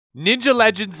Ninja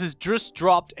Legends has just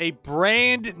dropped a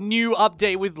brand new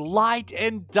update with light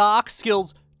and dark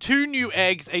skills, 2 new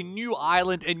eggs, a new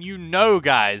island, and you know,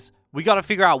 guys, we gotta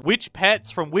figure out which pets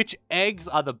from which eggs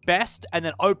are the best and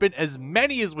then open as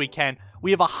many as we can.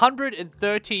 We have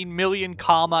 113 million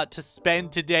karma to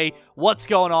spend today. What's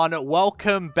going on?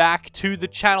 Welcome back to the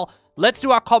channel. Let's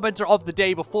do our commenter of the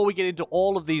day before we get into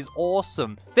all of these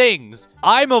awesome things.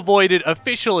 I'm avoided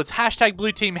official. It's hashtag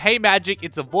blue team. Hey magic.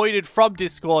 It's avoided from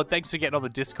Discord. Thanks for getting on the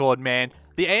Discord, man.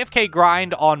 The AFK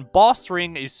grind on boss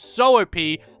ring is so OP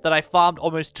that I farmed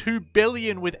almost 2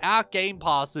 billion without game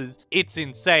passes. It's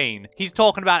insane. He's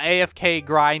talking about AFK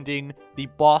grinding the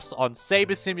boss on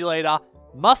Saber simulator.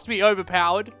 Must be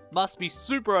overpowered. Must be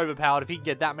super overpowered if he can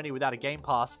get that many without a game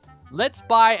pass. Let's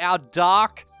buy our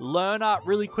Dark Learner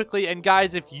really quickly. And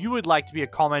guys, if you would like to be a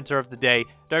commenter of the day,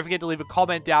 don't forget to leave a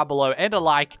comment down below and a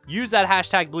like. Use that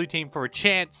hashtag blue team for a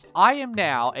chance. I am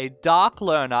now a Dark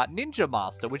Learner Ninja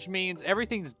Master, which means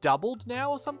everything's doubled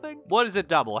now or something? What is it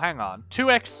double? Hang on.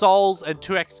 2x souls and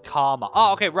 2x karma.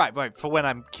 Oh, okay, right, for when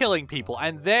I'm killing people.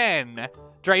 And then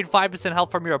drain 5%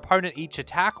 health from your opponent each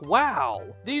attack. Wow,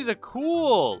 these are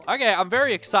cool. Okay, I'm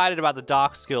very excited about the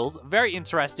dark skills. Very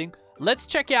interesting. Let's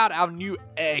check out our new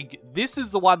egg. This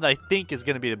is the one that I think is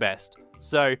going to be the best.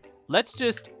 So let's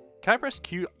just, can I press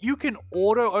Q? You can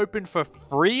auto open for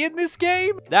free in this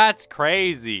game? That's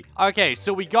crazy. Okay,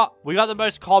 so we got the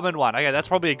most common one. Okay, that's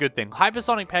probably a good thing.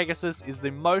 Hypersonic Pegasus is the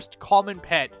most common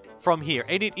pet from here,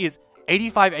 and it is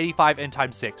 85, 85, and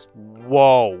times 6.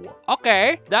 Whoa.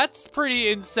 Okay, that's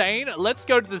pretty insane. Let's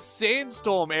go to the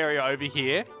sandstorm area over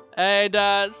here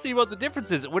and see what the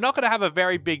difference is. We're not going to have a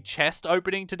very big chest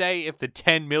opening today if the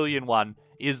 10 million one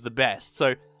is the best.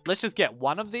 So let's just get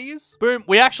one of these. Boom.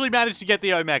 We actually managed to get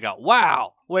the Omega.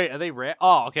 Wow. Wait, are they rare?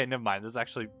 Oh, okay, never mind. That's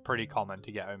actually pretty common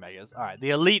to get Omegas. All right,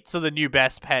 the elites are the new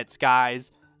best pets,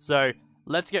 guys. So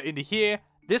let's get into here.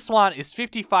 This one is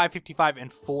 55, 55,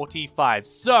 and 45.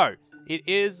 So it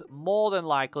is more than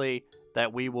likely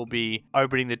that we will be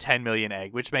opening the 10 million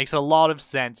egg, which makes a lot of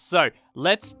sense. So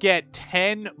let's get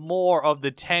 10 more of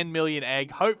the 10 million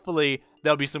egg. Hopefully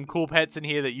there'll be some cool pets in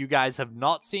here that you guys have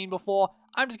not seen before.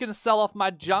 I'm just gonna sell off my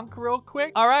junk real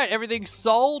quick. All right, everything's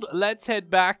sold. Let's head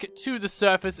back to the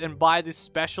surface and buy this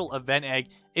special event egg.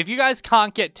 If you guys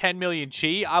can't get 10 million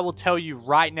chi, I will tell you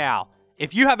right now,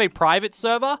 if you have a private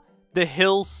server, the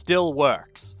hill still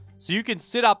works. So you can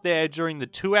sit up there during the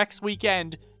 2x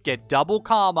weekend, get double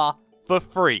karma for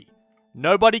free.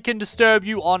 Nobody can disturb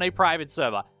you on a private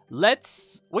server. We're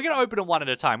going to open them one at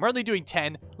a time. We're only doing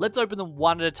 10. Let's open them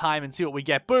one at a time and see what we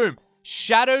get. Boom.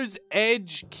 Shadow's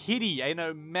Edge Kitty, an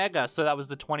Omega. So that was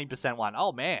the 20% one.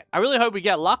 Oh, man. I really hope we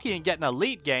get lucky and get an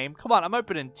elite game. Come on, I'm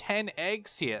opening 10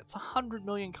 eggs here. It's 100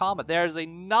 million karma. There's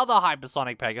another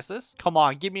Hypersonic Pegasus. Come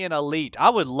on, give me an elite. I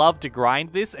would love to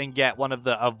grind this and get one of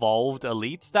the evolved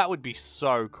elites. That would be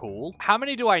so cool. How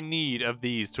many do I need of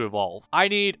these to evolve? I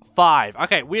need 5.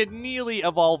 Okay, we're nearly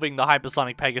evolving the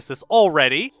Hypersonic Pegasus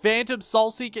already. Phantom Soul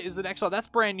Seeker is the next one. That's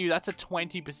brand new. That's a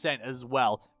 20% as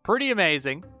well. Pretty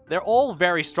amazing. They're all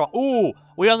very strong. Ooh,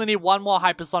 we only need one more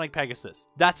Hypersonic Pegasus.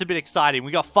 That's a bit exciting.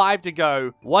 We got 5 to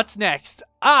go. What's next?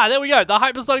 Ah, there we go. The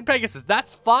Hypersonic Pegasus.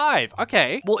 That's 5.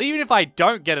 Okay. Well, even if I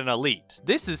don't get an elite,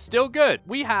 this is still good.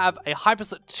 We have a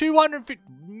Hypersonic 250.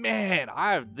 Man,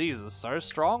 these are so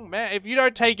strong. Man, if you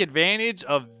don't take advantage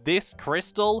of this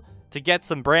crystal to get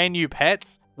some brand new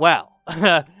pets, well,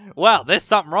 well, there's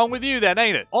something wrong with you then,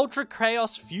 ain't it? Ultra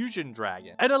Chaos Fusion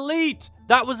Dragon. An elite!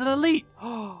 That was an elite!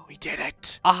 Oh, we did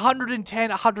it! 110,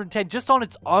 110, just on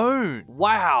its own.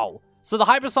 Wow. So the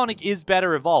Hypersonic is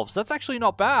better evolved. So that's actually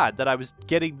not bad that I was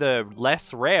getting the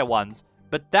less rare ones.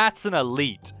 But that's an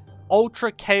elite.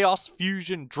 Ultra Chaos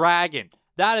Fusion Dragon.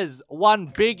 That is one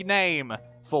big name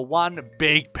for one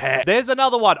big pet. There's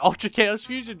another one. Ultra Chaos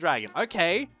Fusion Dragon.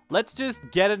 Okay. Let's just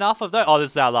get enough of those. Oh,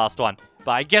 this is our last one.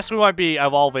 But I guess we won't be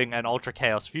evolving an Ultra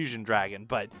Chaos Fusion Dragon,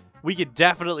 but we could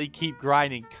definitely keep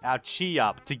grinding our chi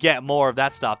up to get more of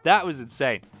that stuff. That was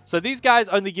insane. So these guys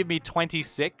only give me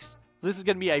 26. This is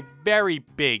going to be a very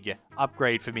big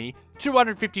upgrade for me.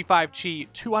 255 chi,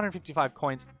 255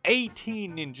 coins,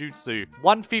 18 ninjutsu,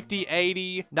 150,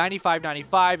 80, 95,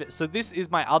 95. So this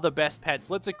is my other best pets.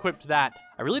 Let's equip that.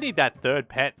 I really need that third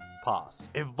pet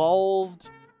pass. Evolved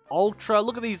Ultra.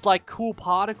 Look at these like cool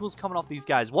particles coming off these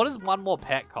guys. What does one more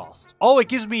pet cost? Oh, it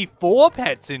gives me 4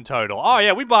 pets in total. Oh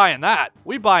yeah, we buying that.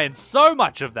 We buying so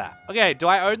much of that. Okay, do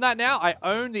I own that now? I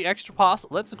own the extra pass.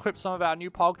 Let's equip some of our new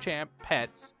PogChamp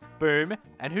pets. Boom.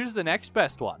 And who's the next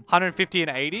best one? 150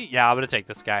 and 80? Yeah, I'm gonna take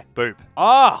this guy. Boop.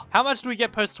 Oh, how much do we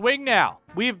get per swing now?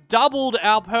 We've doubled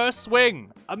our per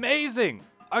swing. Amazing.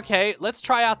 Okay, let's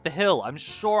try out the hill. I'm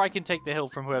sure I can take the hill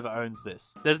from whoever owns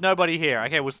this. There's nobody here.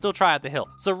 Okay, we'll still try out the hill.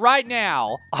 So right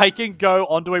now, I can go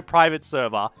onto a private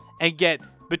server and get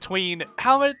between,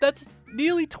 how many? That's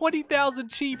nearly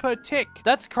 20,000 chi per tick.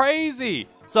 That's crazy.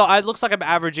 So it looks like I'm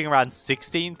averaging around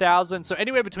 16,000. So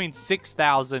anywhere between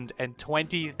 6,000 and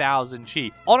 20,000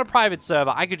 chi. On a private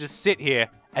server, I could just sit here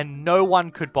and no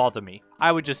one could bother me.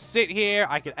 I would just sit here.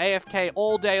 I could AFK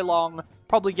all day long.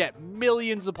 Probably get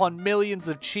millions upon millions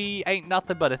of chi. Ain't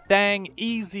nothing but a thing.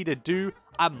 Easy to do.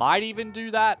 I might even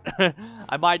do that.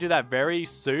 I might do that very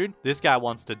soon. This guy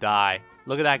wants to die.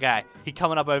 Look at that guy. He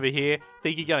coming up over here.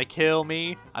 Think he gonna kill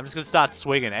me? I'm just gonna start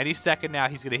swinging. Any second now,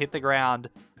 he's gonna hit the ground,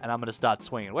 and I'm gonna start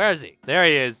swinging. Where is he? There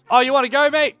he is. Oh, you want to go,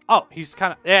 mate? Oh, he's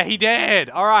kind of... Yeah, he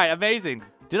did. All right, amazing.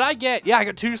 Did I get... Yeah, I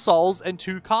got 2 souls and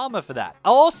 2 karma for that.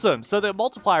 Awesome. So the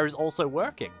multiplier is also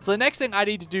working. So the next thing I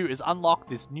need to do is unlock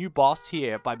this new boss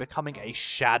here by becoming a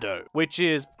shadow, which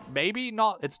is maybe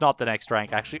not... It's not the next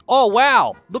rank, actually. Oh,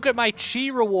 wow. Look at my chi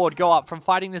reward go up from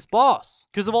fighting this boss.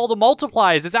 Because of all the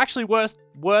multipliers, it's actually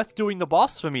worth doing the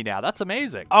boss for me now. That's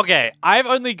amazing. Okay, I've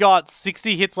only got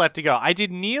 60 hits left to go. I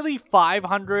did nearly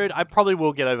 500. I probably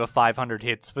will get over 500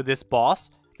 hits for this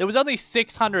boss. There was only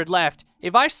 600 left.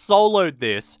 If I soloed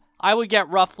this, I would get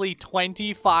roughly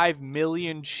 25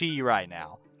 million chi right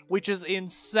now, which is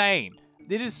insane.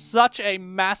 It is such a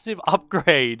massive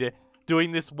upgrade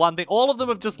doing this one thing. All of them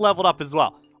have just leveled up as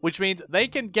well, which means they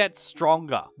can get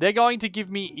stronger. They're going to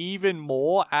give me even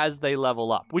more as they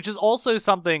level up, which is also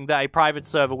something that a private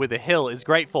server with a hill is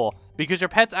great for, because your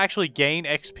pets actually gain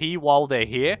XP while they're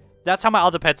here. That's how my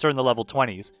other pets are in the level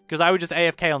 20s, because I would just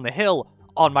AFK on the hill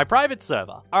on my private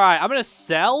server. All right, I'm going to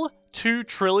sell 2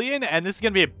 trillion, and this is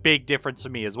going to be a big difference for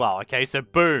me as well. Okay, so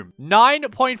boom.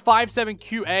 9.57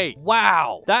 QA.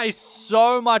 Wow, that is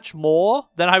so much more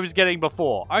than I was getting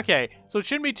before. Okay, so it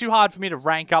shouldn't be too hard for me to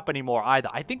rank up anymore either.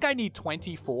 I think I need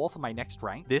 24 for my next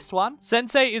rank. This one.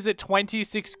 Sensei is at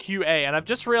 26 QA, and I've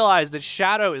just realized that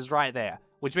Shadow is right there,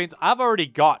 which means I've already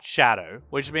got Shadow,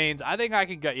 which means I think I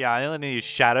can go... Yeah, I only need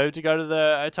Shadow to go to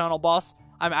the Eternal Boss.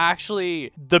 I'm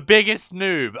actually the biggest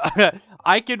noob.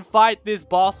 I can fight this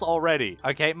boss already.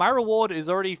 Okay, my reward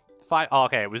is already... Oh,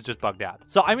 okay, it was just bugged out.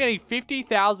 So I'm getting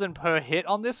 50,000 per hit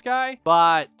on this guy,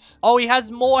 but... Oh, he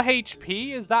has more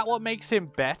HP? Is that what makes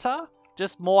him better?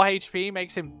 Just more HP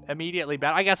makes him immediately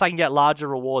better. I guess I can get larger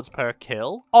rewards per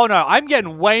kill. Oh no, I'm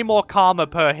getting way more karma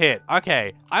per hit.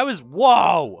 Okay,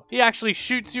 whoa! He actually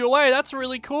shoots you away. That's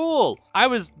really cool. I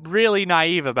was really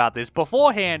naive about this.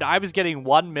 Beforehand, I was getting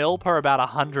 1 mil per about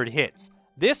 100 hits.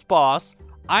 This boss...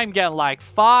 I'm getting like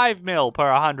 5 mil per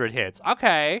 100 hits.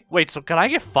 Okay. Wait, so can I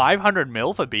get 500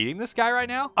 mil for beating this guy right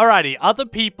now? Alrighty, other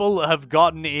people have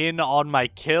gotten in on my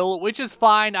kill, which is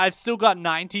fine. I've still got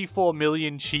 94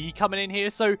 million chi coming in here.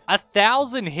 So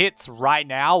 1,000 hits right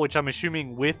now, which I'm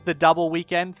assuming with the double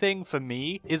weekend thing for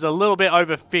me, is a little bit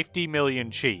over 50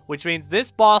 million chi, which means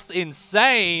this boss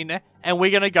insane. And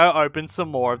we're going to go open some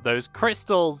more of those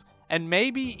crystals and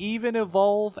maybe even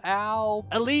evolve our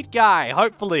elite guy,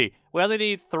 hopefully. We only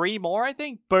need 3 more, I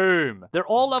think. Boom. They're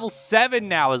all level 7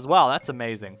 now as well. That's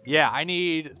amazing. Yeah, I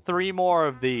need 3 more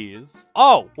of these.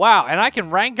 Oh, wow. And I can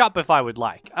rank up if I would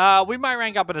like. We might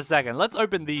rank up in a second. Let's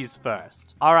open these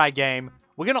first. All right, game.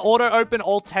 We're going to auto-open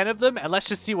all 10 of them, and let's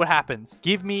just see what happens.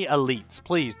 Give me elites,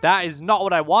 please. That is not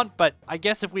what I want, but I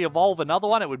guess if we evolve another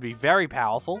one, it would be very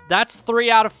powerful. That's 3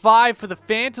 out of 5 for the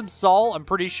Phantom Soul, I'm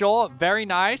pretty sure. Very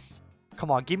nice. Come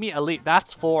on, give me elite.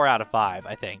 That's 4 out of 5,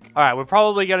 I think. All right, we're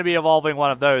probably going to be evolving one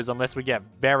of those unless we get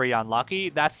very unlucky.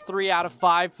 That's 3 out of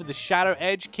 5 for the Shadow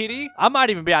Edge kitty. I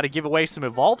might even be able to give away some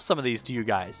some of these to you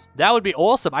guys. That would be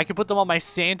awesome. I could put them on my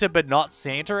Santa but not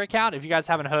Santa account if you guys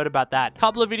haven't heard about that. A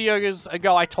couple of videos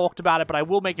ago, I talked about it, but I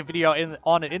will make a video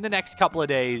on it in the next couple of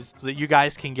days so that you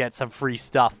guys can get some free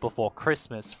stuff before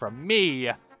Christmas from me.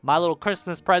 My little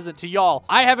Christmas present to y'all.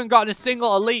 I haven't gotten a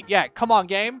single elite yet. Come on,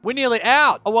 game. We're nearly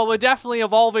out. Oh, well, we're definitely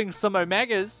evolving some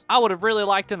Omegas. I would have really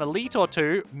liked an elite or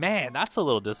 2. Man, that's a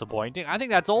little disappointing. I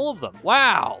think that's all of them.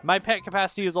 Wow. My pet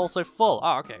capacity is also full.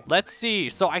 Oh, okay. Let's see.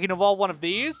 So I can evolve one of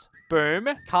these. Boom.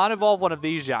 Can't evolve one of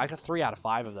these yet. I got 3 out of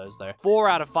 5 of those, though. 4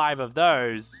 out of 5 of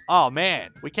those. Oh,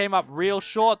 man. We came up real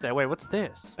short there. Wait, what's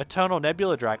this? Eternal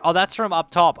Nebula Drag. Oh, that's from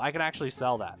up top. I can actually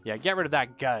sell that. Yeah, get rid of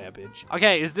that garbage.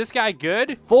 Okay, is this guy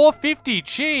good? 450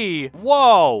 chi.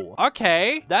 Whoa.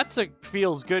 Okay.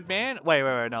 Feels good, man. Wait.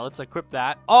 No, let's equip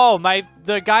that. Oh,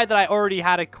 the guy that I already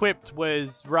had equipped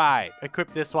was right.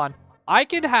 Equip this one. I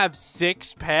can have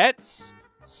 6 pets.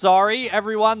 Sorry,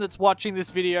 everyone that's watching this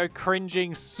video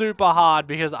cringing super hard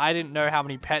because I didn't know how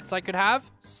many pets I could have.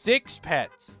 6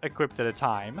 pets equipped at a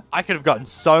time. I could have gotten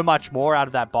so much more out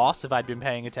of that boss if I'd been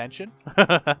paying attention.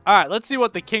 Alright, let's see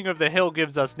what the King of the Hill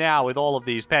gives us now with all of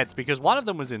these pets, because one of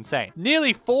them was insane.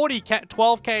 Nearly 40k,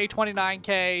 12k,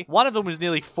 29k. One of them was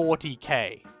nearly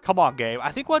 40k. Come on, game.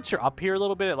 I think once you're up here a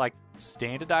little bit, it like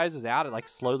standardizes out. It like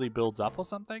slowly builds up or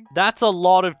something. That's a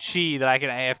lot of chi that I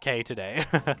can AFK today.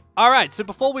 Alright, so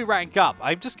before we rank up,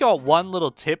 I've just got one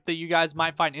little tip that you guys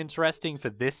might find interesting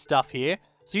for this stuff here.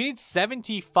 So you need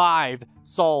 75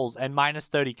 souls and minus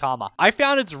 30 karma. I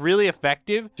found it's really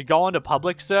effective to go onto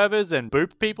public servers and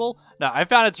boop people. No, I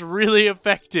found it's really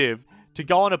effective to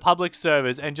go onto public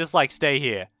servers and just like stay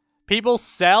here. People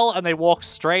sell and they walk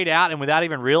straight out, and without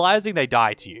even realizing, they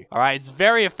die to you. Alright, it's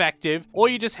very effective. Or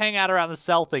you just hang out around the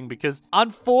sell thing, because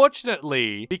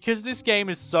unfortunately, because this game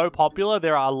is so popular,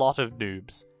 there are a lot of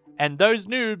noobs. And those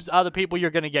noobs are the people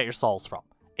you're going to get your souls from.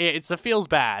 It feels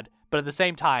bad, but at the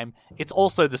same time, it's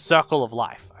also the circle of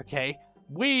life, okay?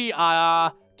 We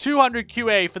are 200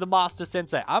 QA for the Master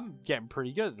Sensei. I'm getting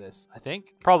pretty good at this, I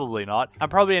think. Probably not. I'm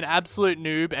probably an absolute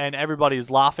noob and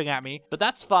everybody's laughing at me, but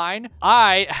that's fine.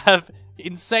 I have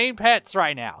insane pets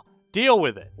right now. Deal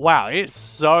with it. Wow, it's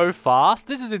so fast.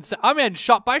 This is insane. I'm getting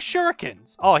shot by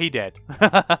shurikens. Oh, he dead.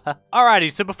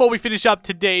 Alrighty, so before we finish up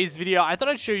today's video, I thought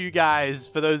I'd show you guys,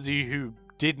 for those of you who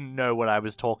didn't know what I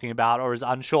was talking about or is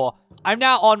unsure, I'm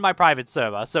now on my private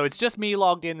server, so it's just me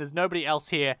logged in. There's nobody else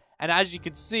here, and as you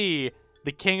can see,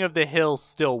 the King of the Hill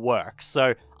still works.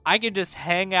 So I can just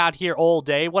hang out here all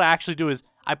day. What I actually do is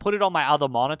I put it on my other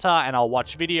monitor and I'll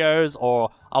watch videos, or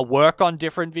I'll work on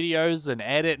different videos and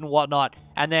edit and whatnot.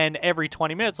 And then every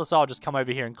 20 minutes or so, I'll just come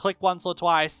over here and click once or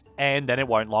twice, and then it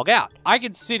won't log out. I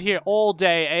can sit here all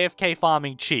day AFK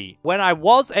farming chi. When I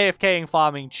was AFKing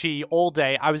farming chi all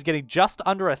day, I was getting just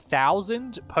under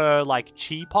 1,000 per like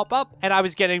chi pop-up, and I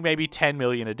was getting maybe 10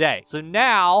 million a day. So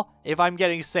now, if I'm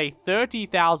getting say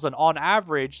 30,000 on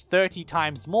average, 30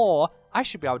 times more, I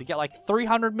should be able to get like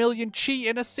 300 million chi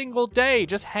in a single day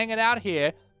just hanging out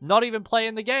here, not even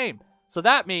playing the game. So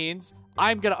that means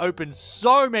I'm going to open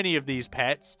so many of these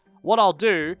pets. What I'll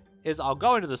do is I'll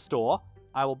go into the store.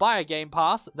 I will buy a game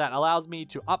pass that allows me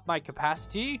to up my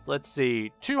capacity. Let's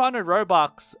see, 200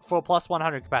 Robux for plus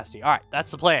 100 capacity. All right,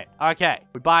 that's the plan. Okay,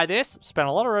 we buy this. Spent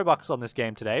a lot of Robux on this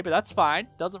game today, but that's fine.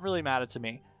 Doesn't really matter to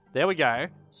me. There we go.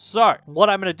 So, what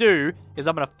I'm going to do is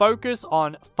I'm going to focus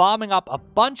on farming up a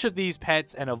bunch of these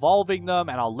pets and evolving them,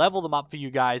 and I'll level them up for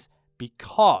you guys,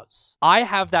 because I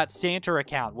have that Santa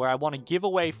account where I want to give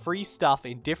away free stuff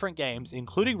in different games,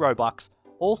 including Robux,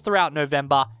 all throughout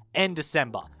November and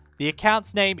December. The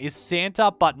account's name is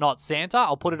Santa But Not Santa.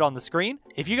 I'll put it on the screen.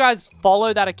 If you guys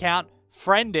follow that account,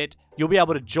 friend it, you'll be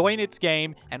able to join its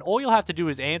game, and all you'll have to do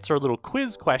is answer a little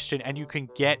quiz question, and you can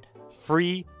get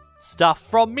free stuff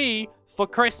from me for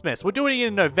Christmas. We're doing it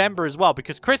in November as well,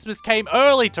 because Christmas came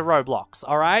early to Roblox,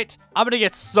 alright? I'm gonna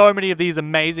get so many of these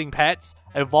amazing pets,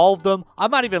 evolve them. I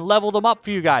might even level them up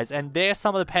for you guys, and they're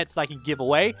some of the pets that I can give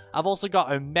away. I've also got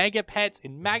Omega pets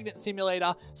in Magnet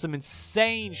Simulator, some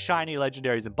insane shiny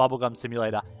legendaries in Bubblegum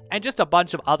Simulator, and just a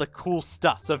bunch of other cool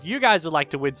stuff. So if you guys would like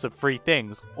to win some free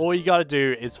things, all you gotta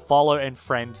do is follow and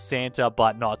friend Santa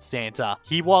But Not Santa.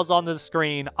 He was on the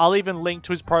screen. I'll even link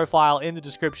to his profile in the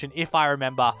description if I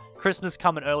remember. Christmas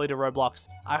coming early to Roblox.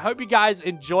 I hope you guys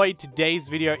enjoyed today's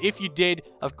video. If you did,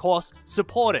 of course,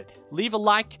 support it. Leave a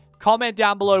like, comment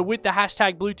down below with the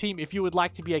hashtag blue team if you would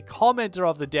like to be a commenter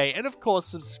of the day, and of course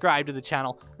subscribe to the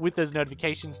channel with those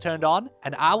notifications turned on,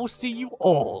 and I will see you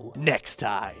all next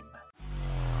time.